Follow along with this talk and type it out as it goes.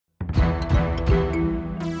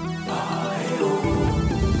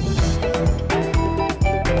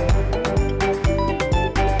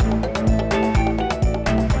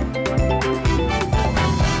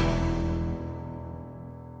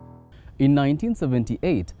In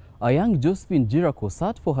 1978, a young Josephine Djirackor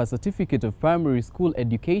sat for her certificate of primary school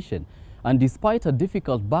education, and despite her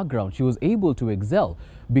difficult background, she was able to excel,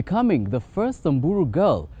 becoming the first Samburu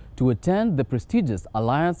girl to attend the prestigious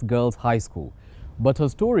Alliance Girls High School. But her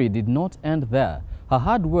story did not end there. Her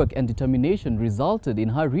hard work and determination resulted in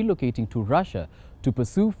her relocating to Russia to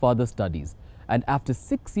pursue further studies. And after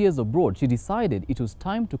 6 years abroad, she decided it was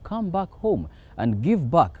time to come back home and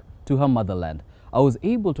give back to her motherland. I was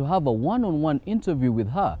able to have a one-on-one interview with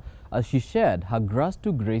her as she shared her grass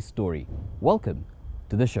to grace story. Welcome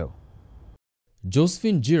to the show.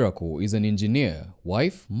 Josephine Djirackor is an engineer,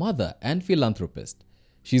 wife, mother, and philanthropist.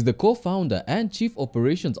 She is the co-founder and chief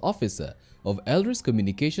operations officer of Elris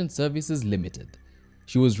Communication Services Limited.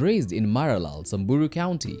 She was raised in Maralal, Samburu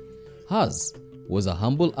County. Hers was a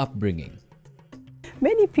humble upbringing.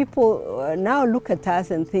 Many people now look at us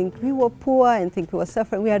and think we were poor and think we were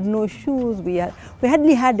suffering. We had no shoes, we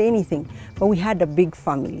hardly had anything, but we had a big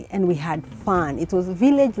family and we had fun. It was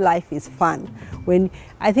village life is fun. When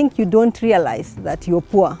I think you don't realize that you're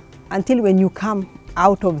poor until when you come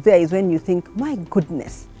out of there is when you think, my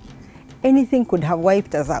goodness, anything could have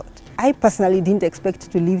wiped us out. I personally didn't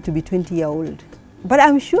expect to live to be 20-year-old. But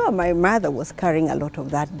I'm sure my mother was carrying a lot of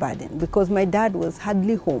that burden because my dad was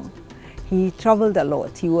hardly home. He traveled a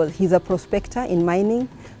lot. He's a prospector in mining,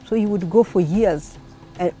 so he would go for years.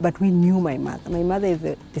 But we knew my mother. My mother is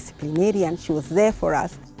a disciplinarian. She was there for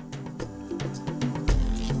us.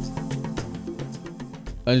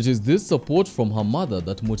 And it is this support from her mother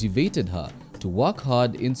that motivated her to work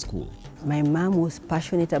hard in school. My mom was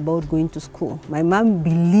passionate about going to school. My mom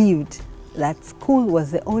believed that school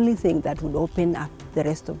was the only thing that would open up the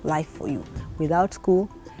rest of life for you. Without school,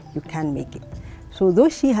 you can't make it. So though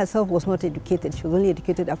she herself was not educated, she was only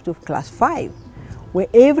educated up to class 5, where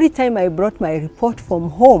every time I brought my report from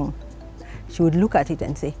home, she would look at it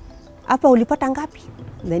and say, "Apa ulipata ngapi?"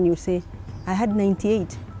 Then you say, "I had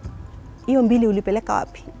 98. Iyo mbili ulipeleka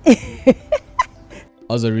wapi?"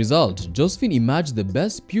 As a result, Josephine emerged the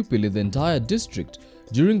best pupil in the entire district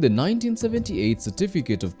during the 1978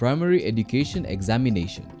 Certificate of Primary Education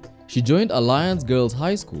examination. She joined Alliance Girls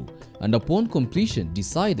High School and upon completion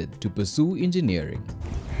decided to pursue engineering.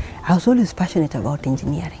 I was always passionate about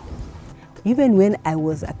engineering. Even when I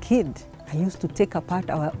was a kid, I used to take apart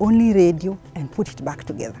our only radio and put it back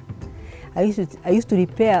together. I used to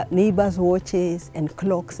repair neighbors' watches and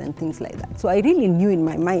clocks and things like that. So I really knew in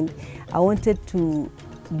my mind I wanted to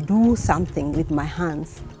do something with my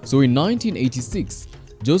hands. So in 1986,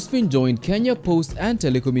 Josephine joined Kenya Post and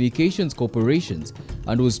Telecommunications Corporations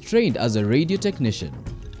and was trained as a radio technician.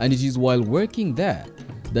 And it is while working there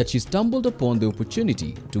that she stumbled upon the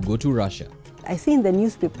opportunity to go to Russia. I see in the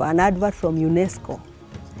newspaper an advert from UNESCO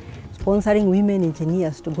sponsoring women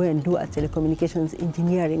engineers to go and do a telecommunications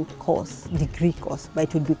engineering course, degree course, but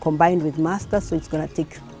it would be combined with master's, so it's going to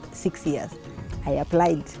take 6 years. I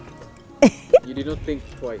applied. You did not think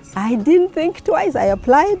twice? I didn't think twice. I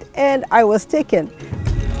applied and I was taken.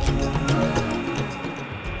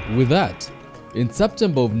 With that, in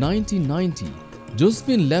September of 1990,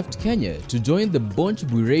 Josephine left Kenya to join the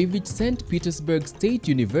bonch-bruevich St. Petersburg State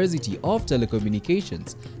University of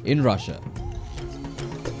Telecommunications in Russia.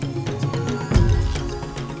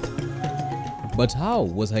 But how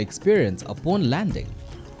was her experience upon landing?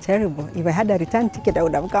 Terrible. If I had a return ticket, I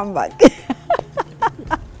would have come back.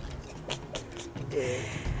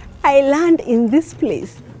 I land in this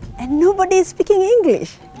place and nobody is speaking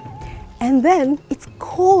English. And then it's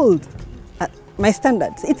cold. My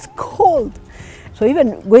standards, it's cold. So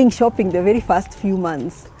even going shopping the very first few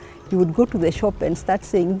months, you would go to the shop and start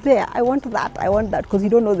saying, "There, I want that, because you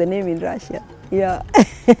don't know the name in Russia." Yeah.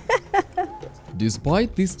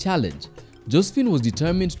 Despite this challenge, Josephine was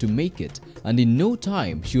determined to make it, and in no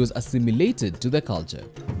time she was assimilated to the culture.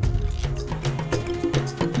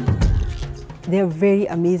 They're very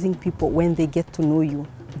amazing people when they get to know you.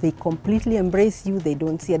 They completely embrace you, they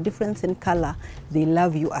don't see a difference in color, they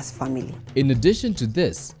love you as family. In addition to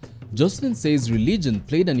this, Josephine says religion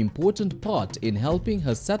played an important part in helping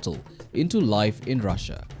her settle into life in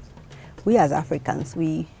Russia. We as Africans,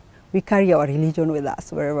 we carry our religion with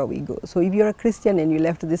us wherever we go. So if you're a Christian and you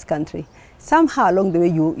left this country, somehow along the way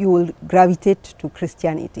you will gravitate to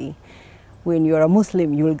Christianity. When you're a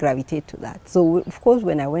Muslim, you will gravitate to that. So of course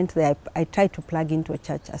when I went there, I tried to plug into a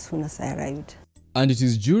church as soon as I arrived. And it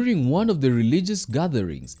is during one of the religious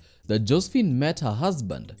gatherings that Josephine met her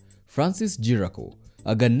husband, Francis Djirackor,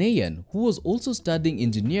 a Ghanaian who was also studying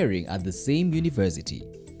engineering at the same university.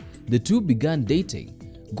 The two began dating,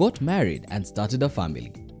 got married and started a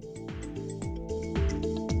family.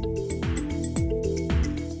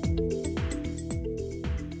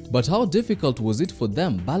 But how difficult was it for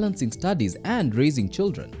them balancing studies and raising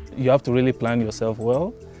children? You have to really plan yourself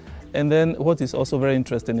well. And then what is also very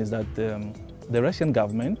interesting is that the Russian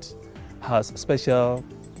government has special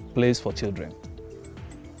place for children.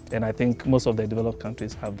 And I think most of the developed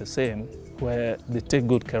countries have the same, where they take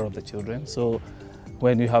good care of the children. So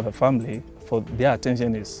when you have a family, their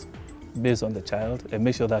attention is based on the child and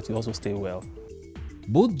make sure that you also stay well.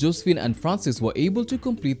 Both Josephine and Francis were able to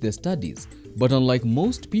complete their studies, but unlike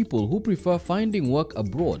most people who prefer finding work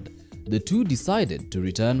abroad, the two decided to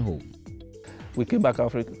return home. We came back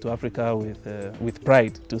to Africa with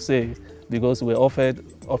pride, to say, because we were offered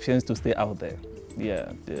options to stay out there.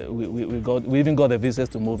 Yeah, we even got the visas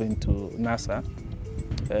to move into NASA,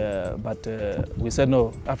 but we said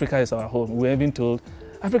no, Africa is our home. We were even told,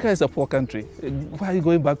 Africa is a poor country. Why are you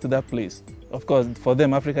going back to that place? Of course, for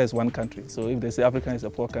them, Africa is one country. So if they say Africa is a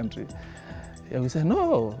poor country, we say,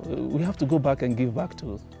 no, we have to go back and give back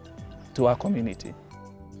to our community.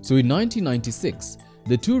 So in 1996,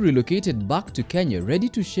 the two relocated back to Kenya, ready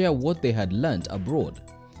to share what they had learnt abroad.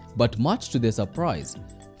 But much to their surprise,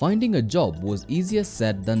 finding a job was easier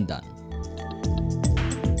said than done.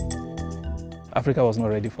 Africa was not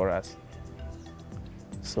ready for us.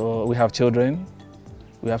 So we have children,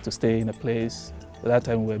 we have to stay in a place. At that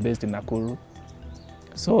time we were based in Nakuru.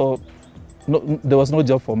 So there was no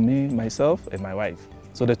job for me, myself and my wife.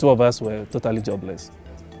 So the two of us were totally jobless.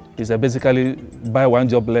 It's basically buy one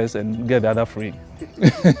jobless and get the other free.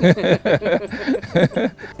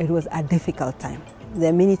 It was a difficult time.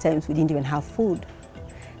 There are many times we didn't even have food.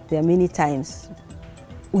 There are many times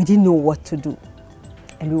we didn't know what to do.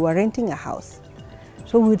 And we were renting a house.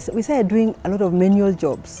 So we started doing a lot of manual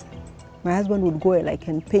jobs. My husband would go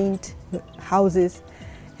and paint houses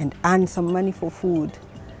and earn some money for food.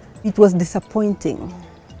 It was disappointing,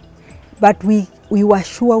 but we were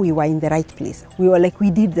sure we were in the right place. We were like,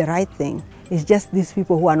 we did the right thing. It's just these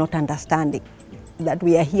people who are not understanding that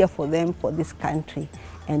we are here for them, for this country,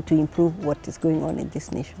 and to improve what is going on in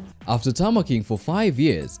this nation. After tamarking for 5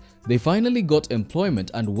 years, they finally got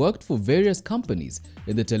employment and worked for various companies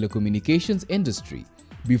in the telecommunications industry,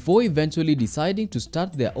 before eventually deciding to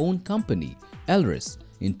start their own company, Elris,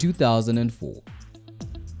 in 2004.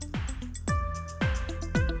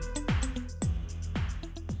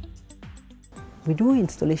 We do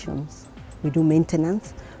installations, we do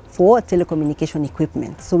maintenance for telecommunication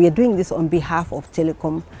equipment. So we are doing this on behalf of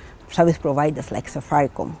telecom service providers like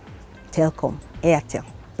Safaricom, Telcom, Airtel.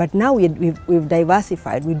 But now we've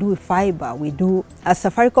diversified, we do fiber, as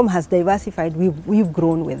Safaricom has diversified, we've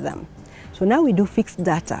grown with them. So now we do fixed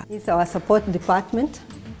data. It's our support department.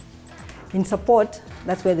 In support,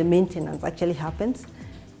 that's where the maintenance actually happens.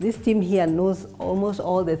 This team here knows almost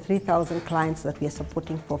all the 3,000 clients that we are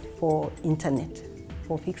supporting for internet,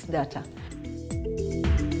 for fixed data.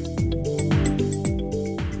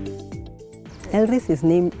 Elris is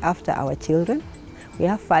named after our children. We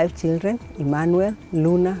have 5 children, Emmanuel,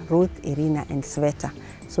 Luna, Ruth, Irina, and Sveta.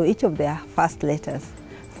 So each of their first letters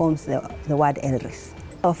forms the word Elris.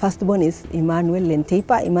 Our firstborn is Emmanuel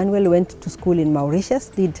Lentepa. Emmanuel went to school in Mauritius,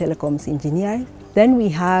 did telecoms engineering. Then we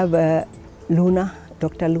have Luna,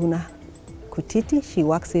 Dr. Luna Kutiti. She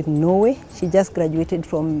works in Norway. She just graduated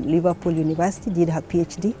from Liverpool University, did her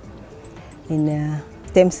PhD in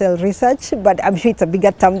stem cell research, but I'm sure it's a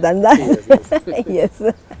bigger term than that. Yes.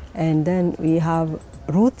 And then we have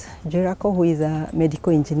Ruth Djirackor, who is a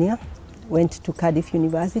medical engineer, went to Cardiff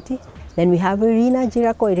University. Then we have Irina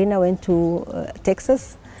Djirackor. Irina went to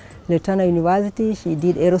Texas, Latona University. She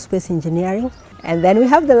did aerospace engineering. And then we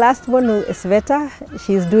have the last one, Sveta.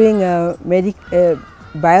 She's doing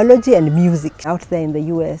biology and music out there in the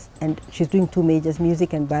US. And she's doing 2 majors,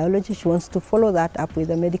 music and biology. She wants to follow that up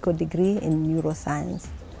with a medical degree in neuroscience.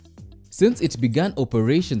 Since it began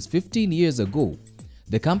operations 15 years ago,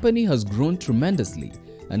 the company has grown tremendously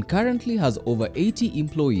and currently has over 80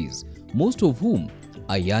 employees, most of whom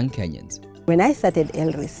are young Kenyans. When I started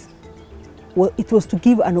Elris, well, it was to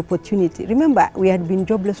give an opportunity. Remember, we had been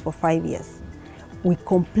jobless for 5 years. We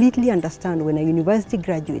completely understand when a university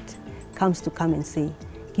graduate comes to come and say,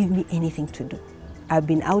 give me anything to do. I've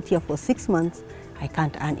been out here for 6 months, I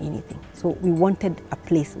can't earn anything. So we wanted a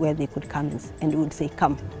place where they could come and we would say,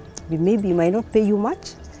 come. Maybe we might not pay you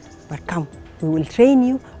much, but come. We will train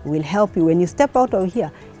you, we will help you. When you step out of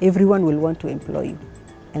here, everyone will want to employ you.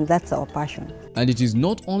 And that's our passion. And it is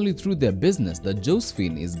not only through their business that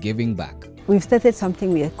Josephine is giving back. We've started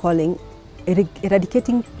something we are calling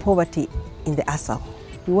eradicating poverty in the ASAL.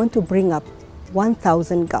 We want to bring up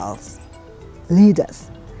 1,000 girls, leaders,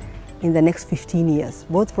 in the next 15 years,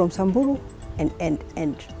 both from Samburu and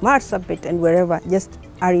Marsabit and wherever, just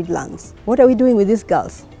arid lands. What are we doing with these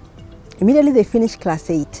girls? Immediately they finish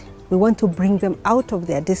class 8, we want to bring them out of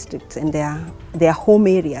their districts and their home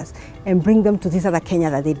areas and bring them to this other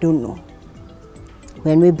Kenya that they don't know.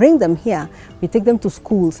 When we bring them here, we take them to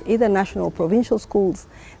schools, either national or provincial schools.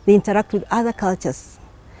 They interact with other cultures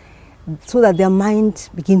so that their mind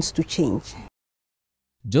begins to change.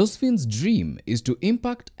 Josephine's dream is to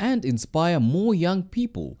impact and inspire more young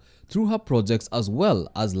people through her projects as well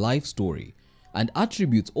as life story, and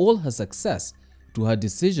attributes all her success to her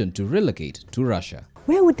decision to relocate to Russia.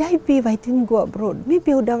 Where would I be if I didn't go abroad?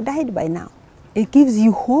 Maybe I would have died by now. It gives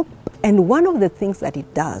you hope, and one of the things that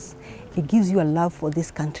it does, it gives you a love for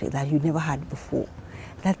this country that you never had before.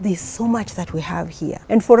 That there's so much that we have here.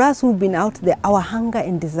 And for us who've been out there, our hunger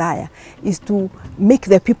and desire is to make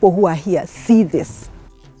the people who are here see this.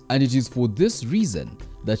 And it is for this reason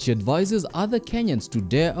that she advises other Kenyans to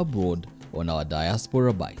dare abroad on our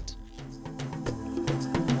Diaspora Bite.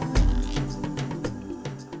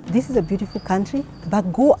 This is a beautiful country,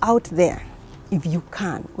 but go out there if you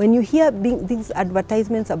can. When you hear these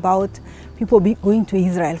advertisements about people going to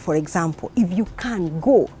Israel, for example, if you can,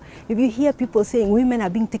 go. If you hear people saying women are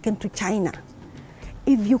being taken to China,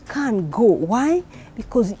 if you can, go. Why?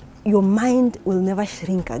 Because your mind will never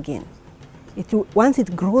shrink again. Once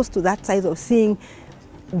it grows to that size of seeing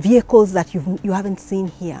vehicles that you haven't seen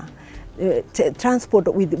here,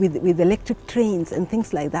 transport with electric trains and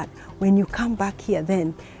things like that, when you come back here,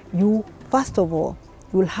 then you, first of all,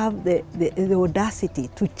 will have the audacity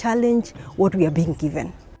to challenge what we are being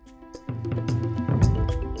given.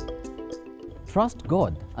 Trust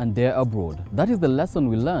God and dare abroad. That is the lesson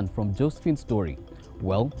we learned from Josephine's story.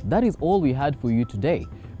 Well, that is all we had for you today.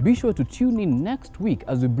 Be sure to tune in next week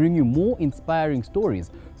as we bring you more inspiring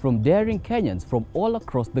stories from daring Kenyans from all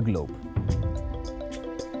across the globe.